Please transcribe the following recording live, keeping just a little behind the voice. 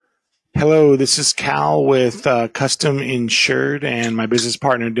Hello, this is Cal with Custom Insured and my business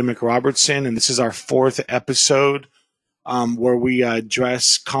partner, Dimmick Robertson. And this is our fourth episode where we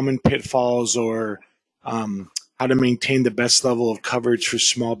address common pitfalls or how to maintain the best level of coverage for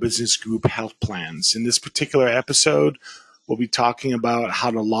small business group health plans. In this particular episode, we'll be talking about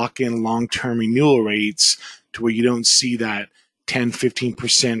how to lock in long-term renewal rates to where you don't see that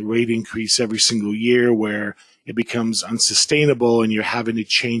 10-15% rate increase every single year where it becomes unsustainable and you're having to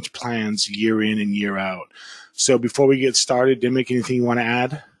change plans year in and year out. So before we get started, Dimmick, anything you want to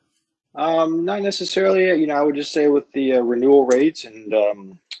add? Not necessarily. I would just say with the renewal rates and,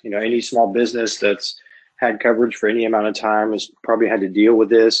 any small business that's had coverage for any amount of time has probably had to deal with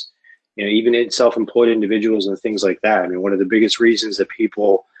this. Even in self-employed individuals and things like that. I mean, one of the biggest reasons that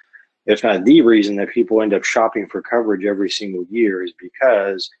people, if not the reason that people end up shopping for coverage every single year is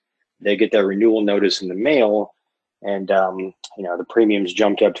because they get that renewal notice in the mail and, the premiums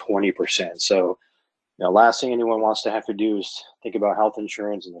jumped up 20%. So, last thing anyone wants to have to do is think about health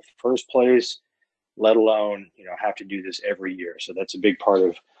insurance in the first place, let alone, have to do this every year. So that's a big part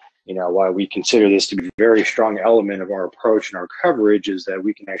of, why we consider this to be a very strong element of our approach and our coverage is that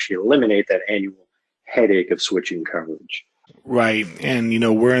we can actually eliminate that annual headache of switching coverage. Right. And,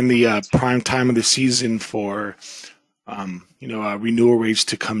 we're in the prime time of the season for, renewal rates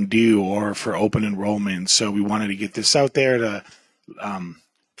to come due or for open enrollment. So we wanted to get this out there to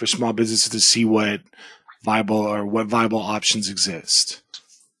for small businesses to see what viable options exist.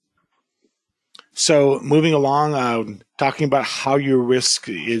 So moving along, talking about how your risk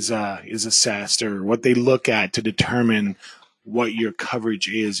is assessed or what they look at to determine what your coverage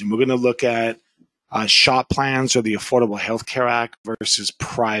is. And we're going to look at SHOP plans or the Affordable Health Care Act versus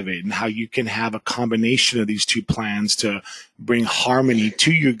private and how you can have a combination of these two plans to bring harmony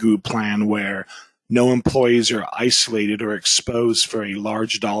to your group plan where no employees are isolated or exposed for a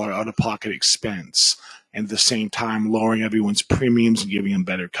large dollar out-of-pocket expense, and at the same time lowering everyone's premiums and giving them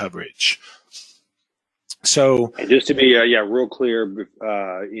better coverage. So, and just to be real clear,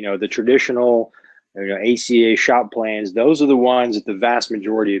 the traditional ACA SHOP plans, those are the ones that the vast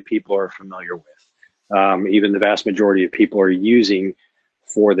majority of people are familiar with. Even the vast majority of people are using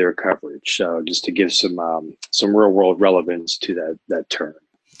for their coverage. So just to give some real world relevance to that term.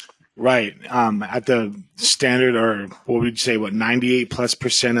 Right. At the standard, or what would you say,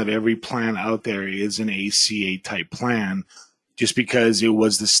 98+% of every plan out there is an ACA type plan, just because it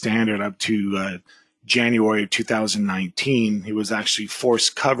was the standard up to January of 2019. It was actually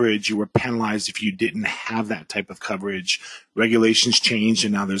forced coverage. You were penalized if you didn't have that type of coverage. Regulations changed,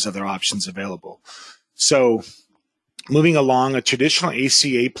 and now there's other options available. So moving along, a traditional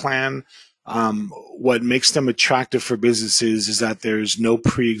ACA plan, what makes them attractive for businesses is that there's no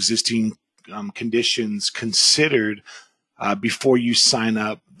pre-existing conditions considered before you sign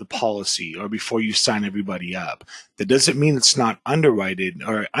up the policy or before you sign everybody up. That doesn't mean it's not underwritten.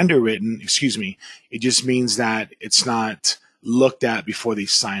 It just means that it's not looked at before they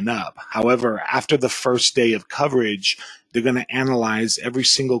sign up. However, after the first day of coverage, they're going to analyze every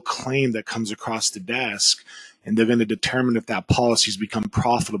single claim that comes across the desk, and they're going to determine if that policy has become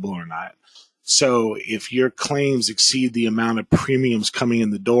profitable or not. So if your claims exceed the amount of premiums coming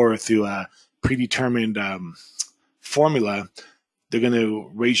in the door through a predetermined formula, they're going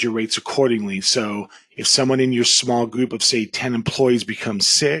to raise your rates accordingly. So if someone in your small group of, say, 10 employees becomes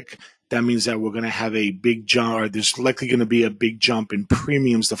sick, that means that we're going to have a big jump, or there's likely going to be a big jump in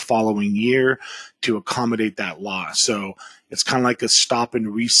premiums the following year to accommodate that loss. So it's kind of like a stop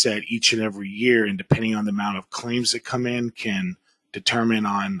and reset each and every year, and depending on the amount of claims that come in can determine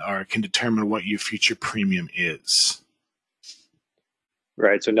what your future premium is.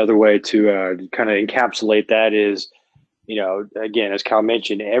 Right. So another way to kind of encapsulate that is, again, as Kyle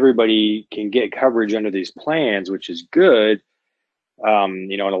mentioned, everybody can get coverage under these plans, which is good.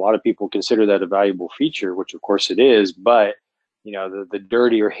 And a lot of people consider that a valuable feature, which of course it is. But, the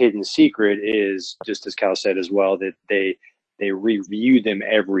dirty or hidden secret is, just as Kyle said as well, that they review them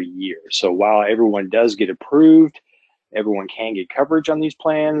every year. So while everyone does get approved, everyone can get coverage on these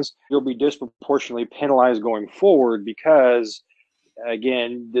plans, you'll be disproportionately penalized going forward because,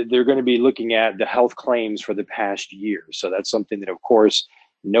 again, they're going to be looking at the health claims for the past year. So that's something that, of course,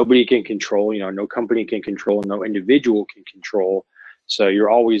 nobody can control, no company can control, no individual can control. So you're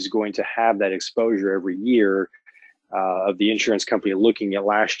always going to have that exposure every year of the insurance company looking at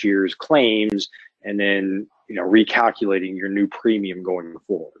last year's claims and then, recalculating your new premium going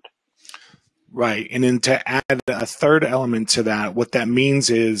forward. Right. And then to add a third element to that, what that means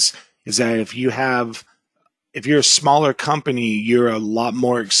is that if you're a smaller company, you're a lot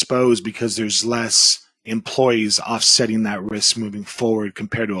more exposed because there's less employees, offsetting that risk moving forward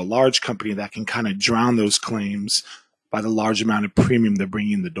compared to a large company that can kind of drown those claims by the large amount of premium they're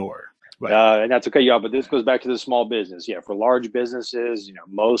bringing in the door. Right. And that's okay, yeah. But this goes back to the small business. Yeah, for large businesses,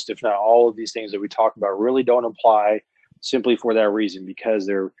 most, if not all, of these things that we talk about really don't apply, simply for that reason, because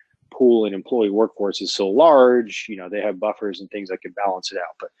their pool and employee workforce is so large. They have buffers and things that can balance it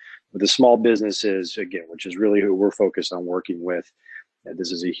out. But with the small businesses, again, which is really who we're focused on working with,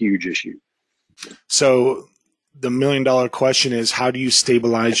 this is a huge issue. So the $1 million question is, how do you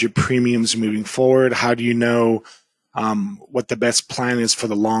stabilize your premiums moving forward? How do you know what the best plan is for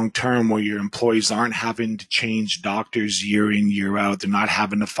the long term, where your employees aren't having to change doctors year in, year out? They're not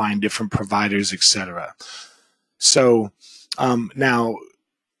having to find different providers, etc. So now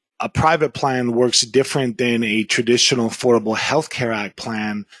a private plan works different than a traditional Affordable Health Care Act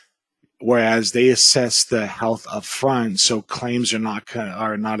plan, whereas they assess the health up front, so claims are not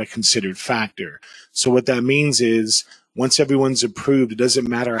a considered factor. So what that means is, once everyone's approved, it doesn't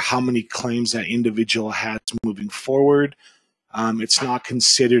matter how many claims that individual has moving forward. It's not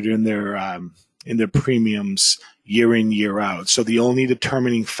considered in their premiums year in, year out. So the only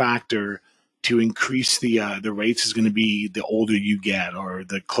determining factor to increase the rates is going to be the older you get, or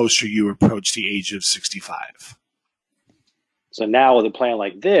the closer you approach the age of 65. So now with a plan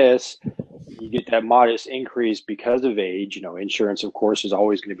like this, you get that modest increase because of age. Insurance, of course, is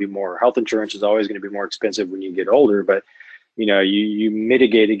always going to be more. Health insurance is always going to be more expensive when you get older, but you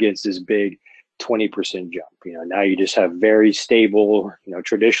mitigate against this big 20% jump. Now you just have very stable,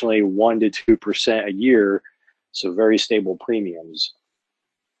 traditionally 1 to 2% a year, so very stable premiums.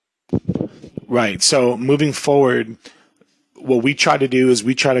 Right. So moving forward, what we try to do is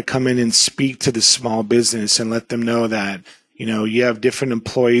we try to come in and speak to the small business and let them know that, you have different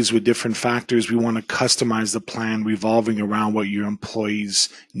employees with different factors. We want to customize the plan revolving around what your employees'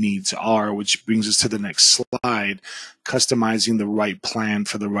 needs are, which brings us to the next slide, customizing the right plan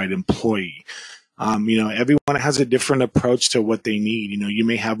for the right employee. Everyone has a different approach to what they need. You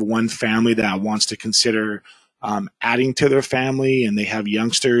may have one family that wants to consider adding to their family, and they have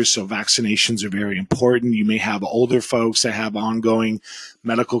youngsters, so vaccinations are very important. You may have older folks that have ongoing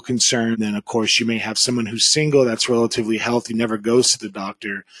medical concern. Then, of course, you may have someone who's single that's relatively healthy, never goes to the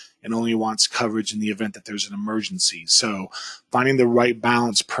doctor, and only wants coverage in the event that there's an emergency. So finding the right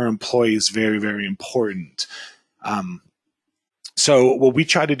balance per employee is very, very important. So what we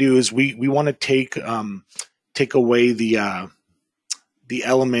try to do is we want to take away the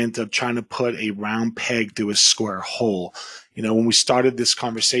element of trying to put a round peg through a square hole. When we started this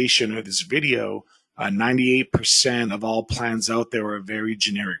conversation or this video, 98% of all plans out there are very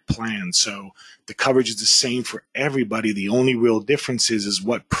generic plans. So the coverage is the same for everybody. The only real difference is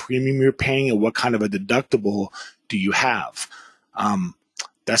what premium you're paying and what kind of a deductible do you have.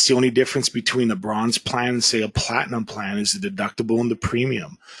 That's the only difference between a bronze plan and, say, a platinum plan, is the deductible and the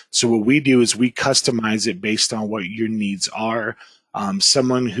premium. So what we do is we customize it based on what your needs are.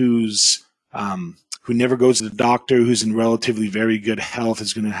 Someone who never goes to the doctor, who's in relatively very good health,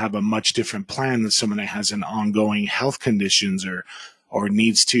 is going to have a much different plan than someone that has an ongoing health conditions or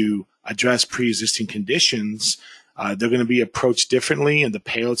needs to address pre-existing conditions. They're going to be approached differently, and the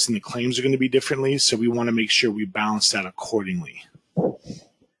payouts and the claims are going to be differently. So we want to make sure we balance that accordingly.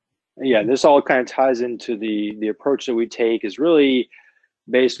 Yeah, this all kind of ties into the approach that we take is really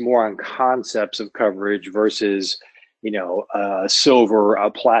based more on concepts of coverage versus a silver, a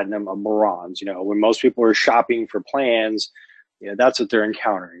platinum, a bronze. When most people are shopping for plans, that's what they're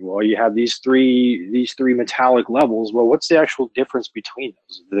encountering. Well, you have these three metallic levels. Well, what's the actual difference between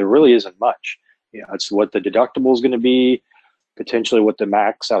those? There really isn't much. It's what the deductible is going to be, potentially what the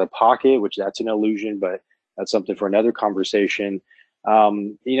max out of pocket, which that's an illusion, but that's something for another conversation.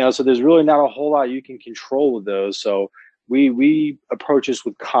 So there's really not a whole lot you can control with those. So we approach this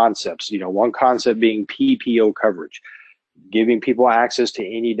with concepts. One concept being PPO coverage, giving people access to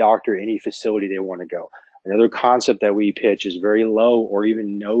any doctor, any facility they want to go. Another concept that we pitch is very low or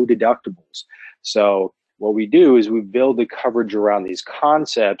even no deductibles. So what we do is we build the coverage around these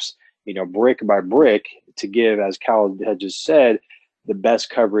concepts, brick by brick, to give, as Cal had just said, the best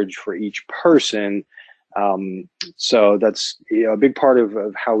coverage for each person. So that's a big part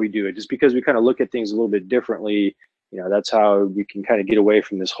of how we do it, just because we kind of look at things a little bit differently. That's how we can kind of get away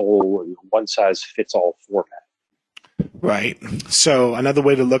from this whole one size fits all format. Right. So another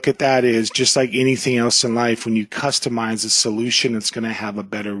way to look at that is, just like anything else in life, when you customize a solution, it's going to have a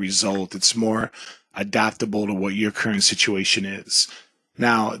better result. It's more adaptable to what your current situation is.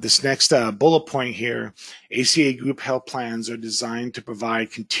 Now, this next bullet point here, ACA group health plans are designed to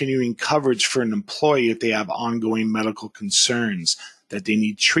provide continuing coverage for an employee if they have ongoing medical concerns that they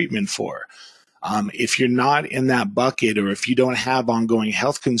need treatment for. If you're not in that bucket, or if you don't have ongoing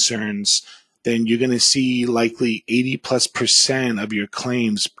health concerns, then you're going to see likely 80+% of your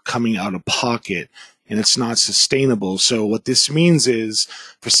claims coming out of pocket, and it's not sustainable. So what this means is,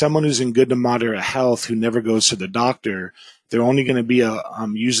 for someone who's in good to moderate health who never goes to the doctor, they're only going to be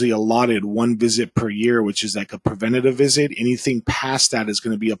usually allotted one visit per year, which is like a preventative visit. Anything past that is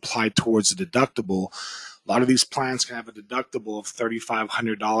going to be applied towards the deductible. A lot of these plans can have a deductible of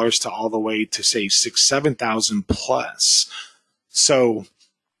 $3,500 to all the way to say $6,000-7,000 plus. So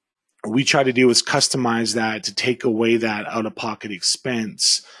what we try to do is customize that to take away that out-of-pocket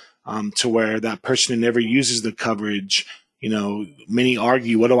expense, to where that person who never uses the coverage, many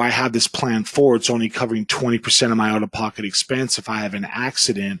argue, what do I have this plan for? It's only covering 20% of my out-of-pocket expense. If I have an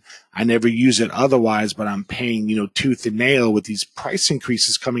accident, I never use it otherwise, but I'm paying, tooth and nail with these price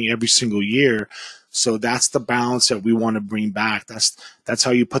increases coming every single year. So that's the balance that we want to bring back. That's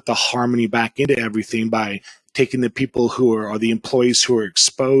how you put the harmony back into everything, by taking the people who are, or the employees who are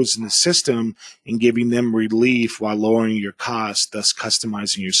exposed in the system, and giving them relief while lowering your cost, thus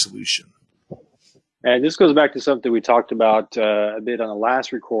customizing your solution. And this goes back to something we talked about a bit on the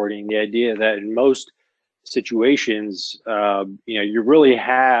last recording, the idea that in most situations, you really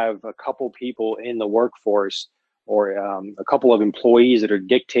have a couple people in the workforce, or a couple of employees that are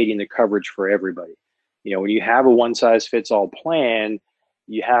dictating the coverage for everybody. When you have a one-size-fits-all plan,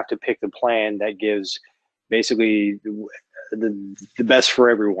 you have to pick the plan that gives basically the best for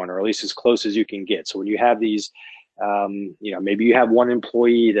everyone, or at least as close as you can get. So when you have these, maybe you have one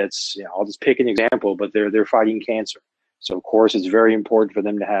employee that's, I'll just pick an example, but they're fighting cancer. So of course it's very important for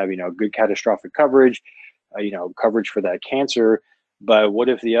them to have, good catastrophic coverage, coverage for that cancer. But what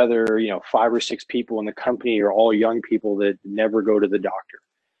if the other, 5 or 6 people in the company are all young people that never go to the doctor?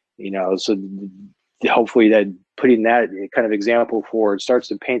 So hopefully that putting that kind of example forward starts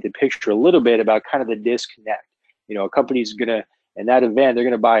to paint the picture a little bit about kind of the disconnect. A company's gonna, in that event, they're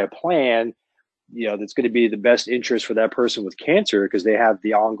gonna buy a plan, that's going to be the best interest for that person with cancer, because they have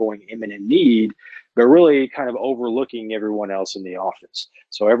the ongoing imminent need, but really kind of overlooking everyone else in the office.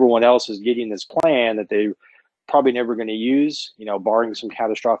 So everyone else is getting this plan that they probably never going to use, barring some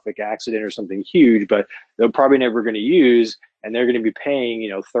catastrophic accident or something huge, but they're probably never going to use, and they're going to be paying,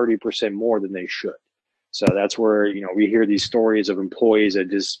 30% more than they should. So that's where, we hear these stories of employees that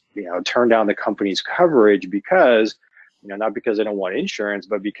just, turn down the company's coverage because, not because they don't want insurance,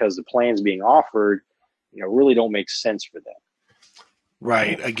 but because the plans being offered, really don't make sense for them.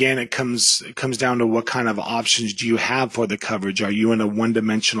 Right. Again, it comes down to what kind of options do you have for the coverage? Are you in a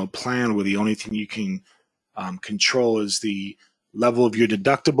one-dimensional plan where the only thing you can control is the level of your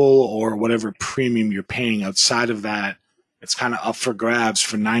deductible or whatever premium you're paying? Outside of that, it's kind of up for grabs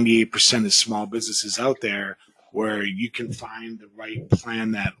for 98% of small businesses out there, where you can find the right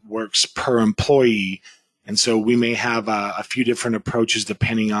plan that works per employee. And so we may have a few different approaches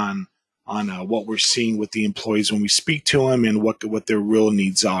depending on what we're seeing with the employees when we speak to them, and what their real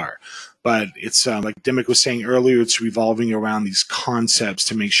needs are. But it's like Dimmick was saying earlier, it's revolving around these concepts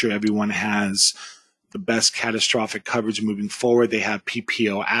to make sure everyone has the best catastrophic coverage moving forward. They have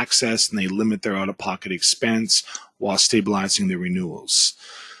PPO access, and they limit their out-of-pocket expense while stabilizing their renewals.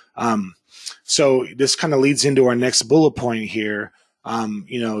 So this kind of leads into our next bullet point here.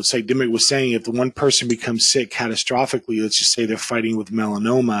 It's like Dimmick was saying, if the one person becomes sick catastrophically, let's just say they're fighting with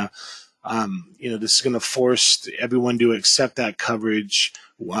melanoma, this is going to force everyone to accept that coverage,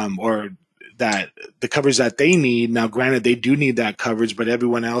 or that the coverage that they need. Now, granted, they do need that coverage, but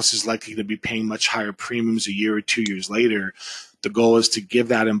everyone else is likely to be paying much higher premiums a year or 2 years later. The goal is to give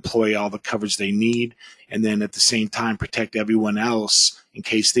that employee all the coverage they need, and then at the same time protect everyone else in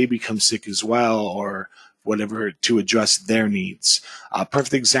case they become sick as well, or whatever, to address their needs. A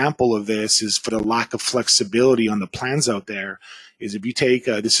perfect example of this is, for the lack of flexibility on the plans out there, is if you take,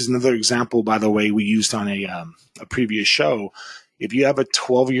 this is another example, by the way, we used on a previous show. If you have a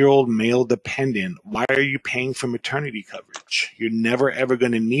 12-year-old male dependent, why are you paying for maternity coverage? You're never, ever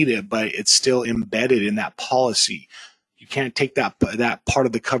going to need it, but it's still embedded in that policy. You can't take that part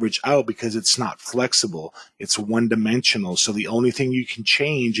of the coverage out because it's not flexible. It's one-dimensional. So the only thing you can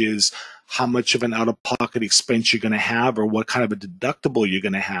change is how much of an out-of-pocket expense you're going to have, or what kind of a deductible you're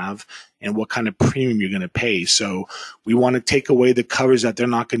going to have, and what kind of premium you're going to pay. So we want to take away the coverage that they're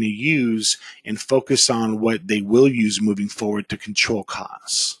not going to use and focus on what they will use moving forward to control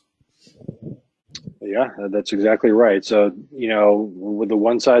costs. Yeah, that's exactly right. So, with the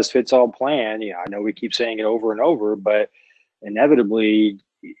one-size-fits-all plan, I know we keep saying it over and over, but inevitably,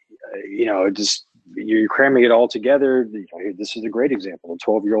 you're cramming it all together. This is a great example. A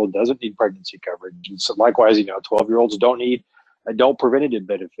 12-year-old doesn't need pregnancy coverage. And so likewise, 12-year-olds don't need adult preventative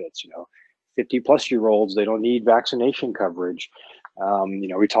benefits. 50-plus-year-olds, they don't need vaccination coverage.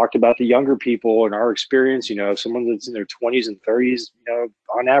 We talked about the younger people in our experience. Someone that's in their 20s and 30s,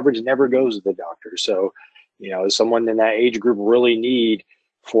 on average never goes to the doctor. So, someone in that age group really need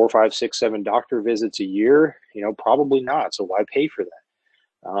 4, 5, 6, 7 doctor visits a year? Probably not. So why pay for that?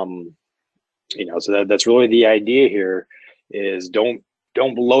 So that's really the idea here is don't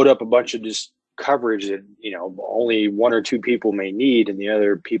load up a bunch of just coverage that, only 1 or 2 people may need and the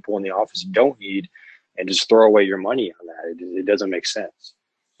other people in the office don't need, and just throw away your money on that. It doesn't make sense.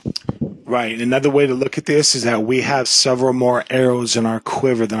 Right. Another way to look at this is that we have several more arrows in our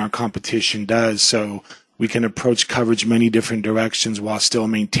quiver than our competition does. So we can approach coverage many different directions while still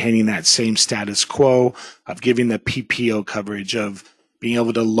maintaining that same status quo of giving the PPO coverage, of being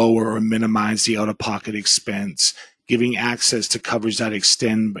able to lower or minimize the out-of-pocket expense, giving access to coverage that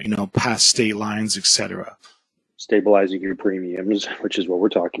extend, past state lines, etc. Stabilizing your premiums, which is what we're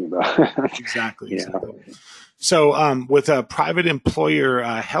talking about. Exactly. So with private employer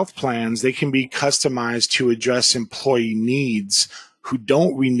health plans, they can be customized to address employee needs who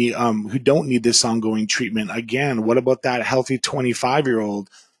don't need this ongoing treatment. Again, what about that healthy 25-year-old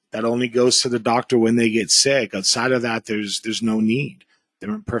that only goes to the doctor when they get sick? Outside of that, there's no need. They're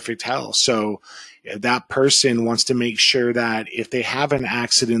in perfect health. So that person wants to make sure that if they have an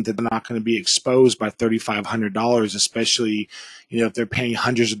accident, that they're not going to be exposed by $3,500, especially, if they're paying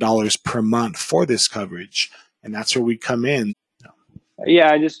hundreds of dollars per month for this coverage. And that's where we come in.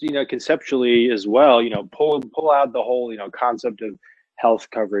 Yeah, just, conceptually as well, pull out the whole, concept of health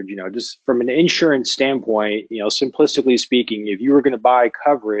coverage, just from an insurance standpoint, simplistically speaking, if you were going to buy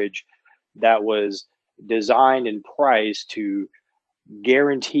coverage that was designed and priced to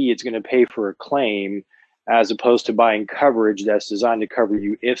guarantee it's going to pay for a claim, as opposed to buying coverage that's designed to cover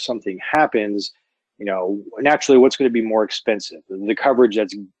you if something happens, naturally what's going to be more expensive? The coverage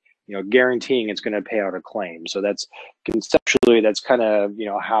that's guaranteeing it's going to pay out a claim. So that's conceptually, that's kind of,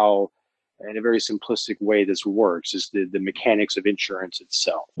 how, in a very simplistic way, this works, is the mechanics of insurance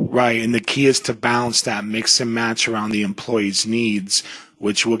itself. Right. And the key is to balance that mix and match around the employee's needs,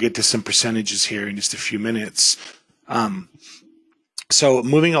 which we'll get to some percentages here in just a few minutes. So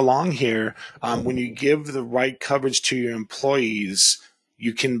moving along here, when you give the right coverage to your employees,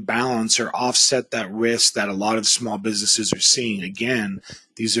 you can balance or offset that risk that a lot of small businesses are seeing. Again,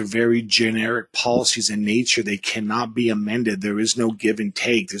 these are very generic policies in nature. They cannot be amended. There is no give and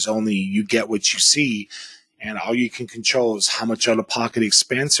take. There's only you get what you see, and all you can control is how much out-of-pocket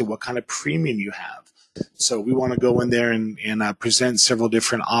expense and what kind of premium you have. So we want to go in there and present several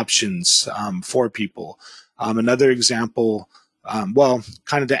different options for people. Another example, kind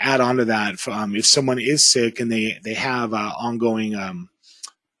of to add on to that, if someone is sick and they have ongoing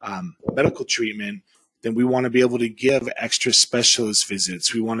medical treatment, then we want to be able to give extra specialist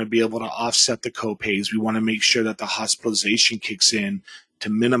visits. We want to be able to offset the copays. We want to make sure that the hospitalization kicks in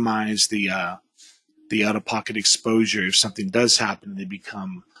to minimize the out-of-pocket exposure if something does happen and they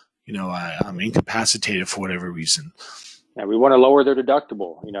become, incapacitated for whatever reason. And we want to lower their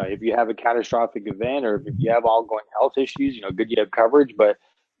deductible. If you have a catastrophic event or if you have ongoing health issues, good you have coverage. But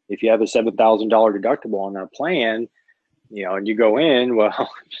if you have a $7,000 deductible on that plan, and you go in, well,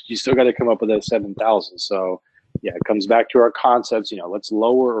 you still got to come up with that 7,000. So yeah, it comes back to our concepts, let's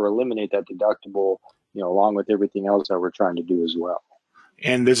lower or eliminate that deductible, along with everything else that we're trying to do as well.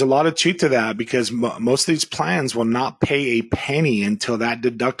 And there's a lot of truth to that, because most of these plans will not pay a penny until that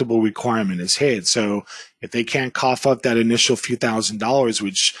deductible requirement is hit. So if they can't cough up that initial few $1,000s,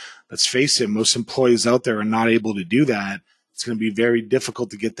 which, let's face it, most employees out there are not able to do that, it's going to be very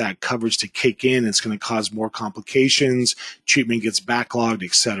difficult to get that coverage to kick in. It's going to cause more complications, treatment gets backlogged,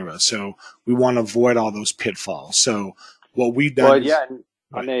 etc. So we want to avoid all those pitfalls. So what we've done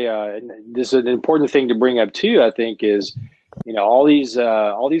this is an important thing to bring up too, I think, is all these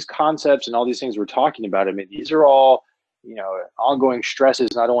concepts and all these things we're talking about. I mean, these are all ongoing stresses,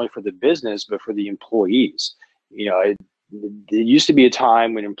 not only for the business but for the employees. It used to be a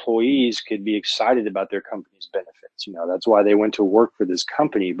time when employees could be excited about their company's benefits. That's why they went to work for this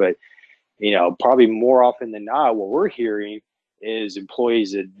company. But, probably more often than not, what we're hearing is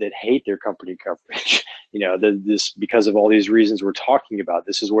employees that hate their company coverage. This, because of all these reasons we're talking about,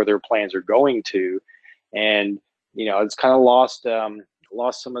 this is where their plans are going to. And, it's kind of lost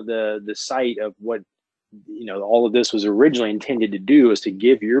some of the sight of what, all of this was originally intended to do, is to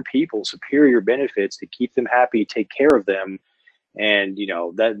give your people superior benefits, to keep them happy, take care of them. And,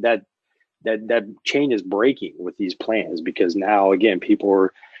 that chain is breaking with these plans, because now, again, people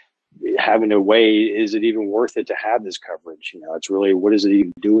are having to weigh, is it even worth it to have this coverage? It's really, what is it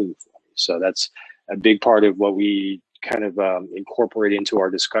even doing for me? So that's a big part of what we kind of incorporate into our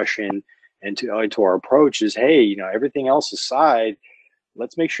discussion And to our approach is, hey, everything else aside,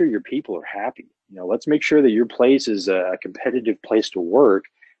 let's make sure your people are happy. Let's make sure that your place is a competitive place to work.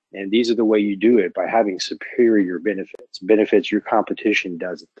 And these are the way you do it, by having superior benefits your competition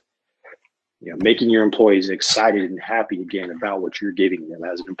doesn't. Making your employees excited and happy again about what you're giving them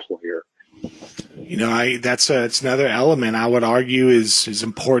as an employer. That's it's another element I would argue is as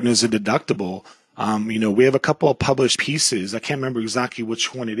important as a deductible. We have a couple of published pieces. I can't remember exactly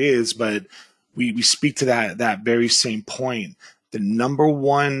which one it is, but we speak to that very same point. The number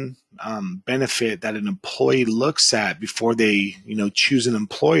one benefit that an employee looks at before they choose an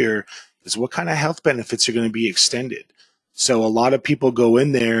employer is what kind of health benefits are going to be extended. So a lot of people go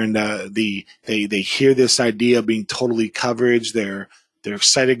in there and they hear this idea of being totally coverage. They're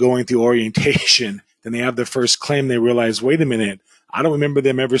excited going through orientation. Then they have their first claim. They realize, wait a minute, I don't remember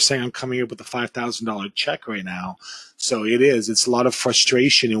them ever saying I'm coming up with a $5,000 check right now. So it's a lot of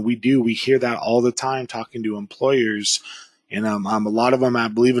frustration. And we hear that all the time talking to employers. And a lot of them, I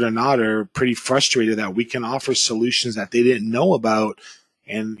believe it or not, are pretty frustrated that we can offer solutions that they didn't know about.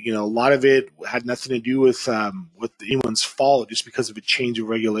 And, a lot of it had nothing to do with anyone's fault, just because of a change of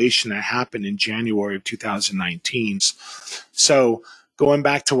regulation that happened in January of 2019. So going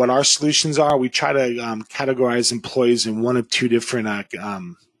back to what our solutions are, we try to categorize employees in one of two different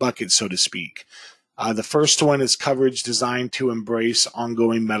buckets, so to speak. The first one is coverage designed to embrace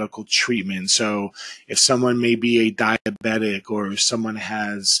ongoing medical treatment. So if someone may be a diabetic, or if someone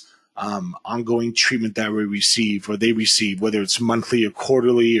has ongoing treatment that we receive, or they receive, whether it's monthly or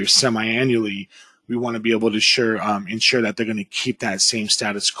quarterly or semi-annually, we want to be able to ensure that they're going to keep that same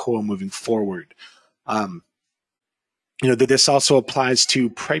status quo moving forward. That this also applies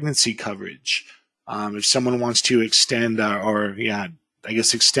to pregnancy coverage. If someone wants to extend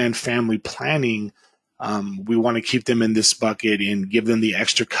extend family planning, we want to keep them in this bucket and give them the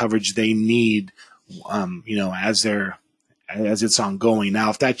extra coverage they need, as it's ongoing. Now,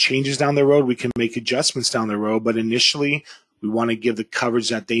 if that changes down the road, we can make adjustments down the road, but initially we want to give the coverage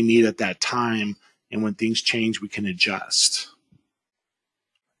that they need at that time. And when things change, we can adjust.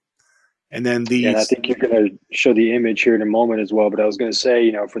 And then and I think you're going to show the image here in a moment as well. But I was going to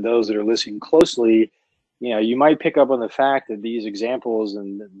say, for those that are listening closely, you might pick up on the fact that these examples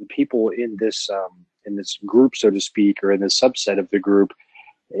and the people in this group, so to speak, or in this subset of the group,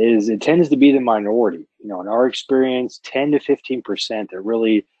 it tends to be the minority. In our experience, 10 to 15% that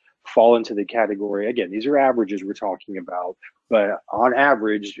really fall into the category. Again, these are averages we're talking about, but on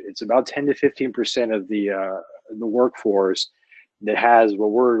average, it's about 10 to 15% of the workforce that has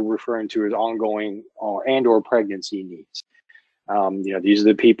what we're referring to as ongoing or pregnancy needs. These are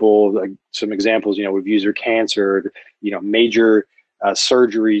the people, like some examples, we've used are cancer, major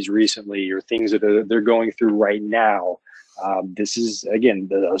surgeries recently, or things that they're going through right now. This is, again,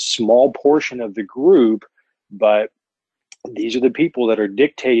 a small portion of the group, but these are the people that are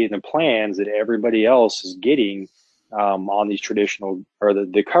dictating the plans that everybody else is getting on these traditional, or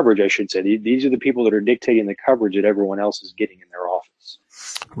the coverage, I should say. These are the people that are dictating the coverage that everyone else is getting in their office,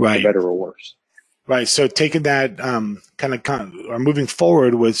 right, for better or worse. Right. So taking that or moving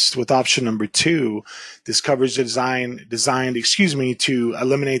forward with option number 2, this coverage designed, to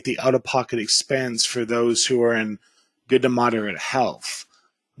eliminate the out-of-pocket expense for those who are in good to moderate health.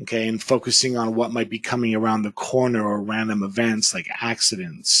 Okay, and focusing on what might be coming around the corner, or random events like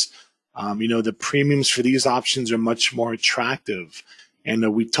accidents. The premiums for these options are much more attractive. And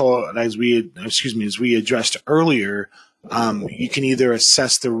as we addressed earlier, you can either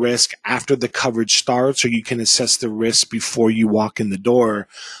assess the risk after the coverage starts, or you can assess the risk before you walk in the door.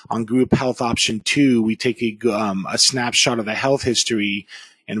 On group health option 2, we take a snapshot of the health history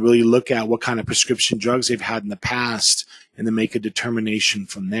and really look at what kind of prescription drugs they've had in the past, and then make a determination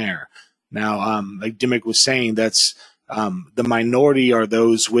from there. Now, like Dimmick was saying, that's the minority are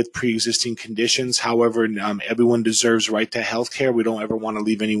those with pre-existing conditions. However, everyone deserves right to health care. We don't ever want to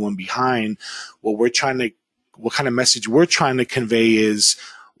leave anyone behind. What kind of message we're trying to convey is,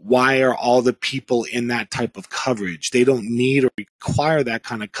 why are all the people in that type of coverage? They don't need or require that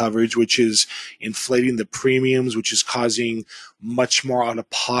kind of coverage, which is inflating the premiums, which is causing much more out of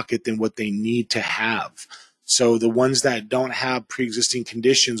pocket than what they need to have. So the ones that don't have pre-existing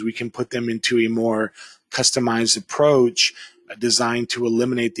conditions, we can put them into a more customized approach designed to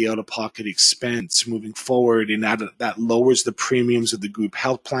eliminate the out-of-pocket expense moving forward, and that lowers the premiums of the group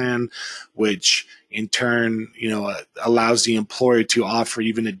health plan, which in turn, allows the employer to offer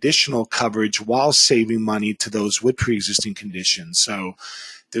even additional coverage while saving money to those with pre-existing conditions. So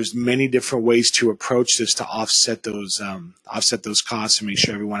there's many different ways to approach this to offset those costs and make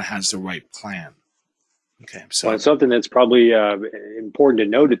sure everyone has the right plan. Okay, Well, so it's something that's probably important to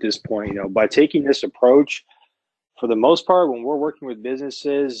note at this point. By taking this approach, for the most part, when we're working with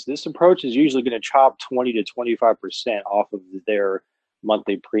businesses, this approach is usually going to chop 20 to 25% off of their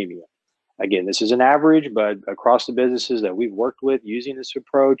monthly premium. Again, this is an average, but across the businesses that we've worked with using this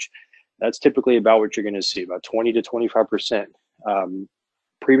approach, that's typically about what you're going to see, about 20 to 25%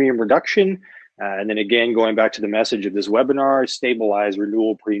 premium reduction. And then again, going back to the message of this webinar, stabilize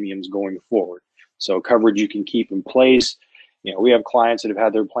renewal premiums going forward. So coverage you can keep in place. We have clients that have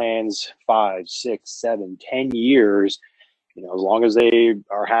had their plans 5, 6, 7, 10 years. As long as they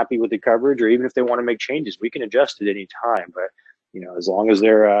are happy with the coverage, or even if they want to make changes, we can adjust at any time. But as long as they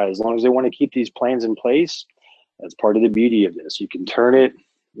want to keep these plans in place, that's part of the beauty of this. You can turn it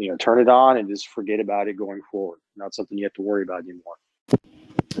on and just forget about it going forward. Not something you have to worry about anymore.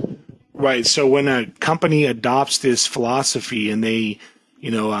 right. So when a company adopts this philosophy and they,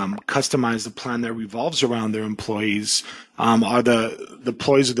 customize the plan that revolves around their employees, are the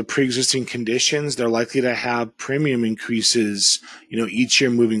employees with the pre-existing conditions, they're likely to have premium increases, each year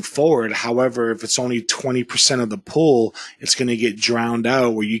moving forward. However, if it's only 20% of the pool, it's going to get drowned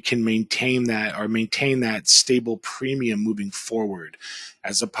out where you can maintain that stable premium moving forward,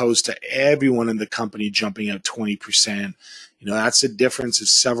 as opposed to everyone in the company jumping up 20%. That's a difference of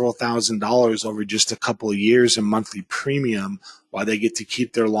several $1,000s over just a couple of years in monthly premium, while they get to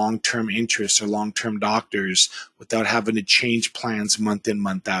keep their long-term interests or long-term doctors without having to change plans month in,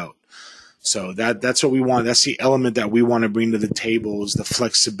 month out. So that's what we want. That's the element that we want to bring to the table, is the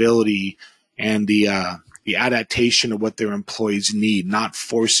flexibility and the adaptation of what their employees need, not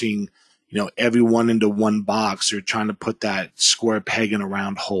forcing everyone into one box or trying to put that square peg in a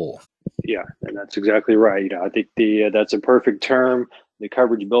round hole. Yeah, and that's exactly right. I think that's a perfect term. The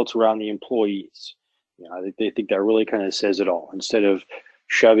coverage built around the employees. I think they think that really kind of says it all. Instead of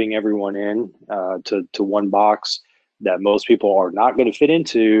shoving everyone in to one box that most people are not going to fit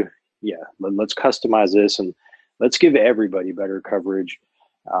into, let's customize this and let's give everybody better coverage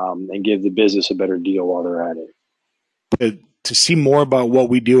and give the business a better deal while they're at it. To see more about what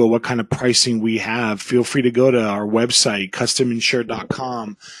we do or what kind of pricing we have, feel free to go to our website,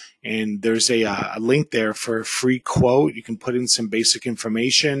 custominsure.com. And there's a link there for a free quote. You can put in some basic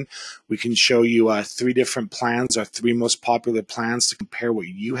information. We can show you 3 different plans, our 3 most popular plans, to compare what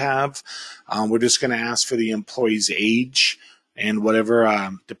you have. We're just going to ask for the employee's age and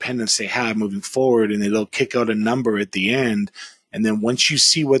whatever dependents they have moving forward, and it'll kick out a number at the end. And then once you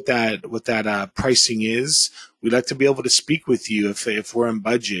see what that pricing is, we'd like to be able to speak with you if we're in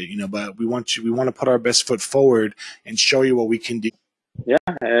budget, but we want to put our best foot forward and show you what we can do. Yeah,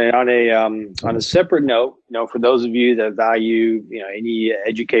 and on a separate note, for those of you that value, any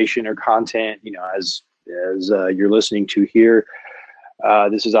education or content, as you're listening to here,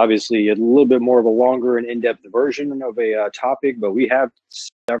 this is obviously a little bit more of a longer and in-depth version of a topic, but we have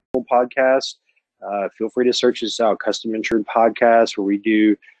several podcasts. Feel free to search this out, Custom Insured Podcast, where we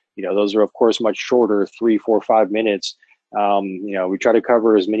do, those are of course much shorter, 3, 4, 5 minutes. We try to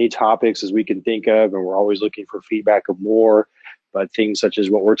cover as many topics as we can think of, and we're always looking for feedback of more. But things such as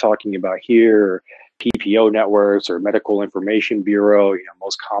what we're talking about here, or PPO networks or Medical Information Bureau,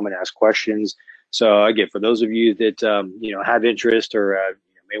 most common asked questions. So again, for those of you that have interest or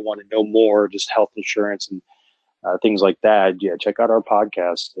may want to know more, just health insurance and things like that, check out our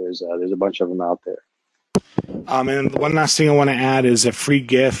podcast. There's a bunch of them out there. And one last thing I want to add is a free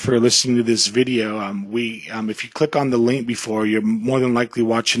gift for listening to this video. If you click on the link before, you're more than likely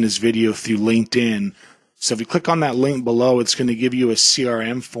watching this video through LinkedIn. So if you click on that link below, it's going to give you a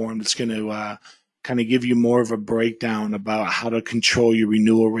CRM form that's going to kind of give you more of a breakdown about how to control your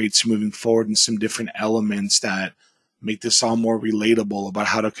renewal rates moving forward, and some different elements that make this all more relatable about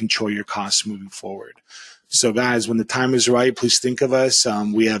how to control your costs moving forward. So guys, when the time is right, please think of us.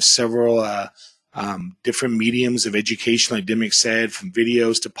 We have several different mediums of education, like Dimmick said, from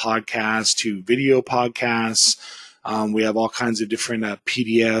videos to podcasts to video podcasts. We have all kinds of different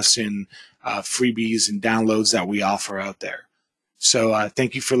PDFs and freebies and downloads that we offer out there. So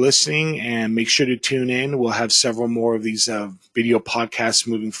thank you for listening, and make sure to tune in. We'll have several more of these video podcasts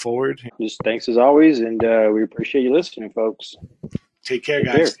moving forward. Just thanks as always, and we appreciate you listening, folks. Take care,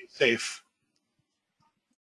 guys. Stay safe.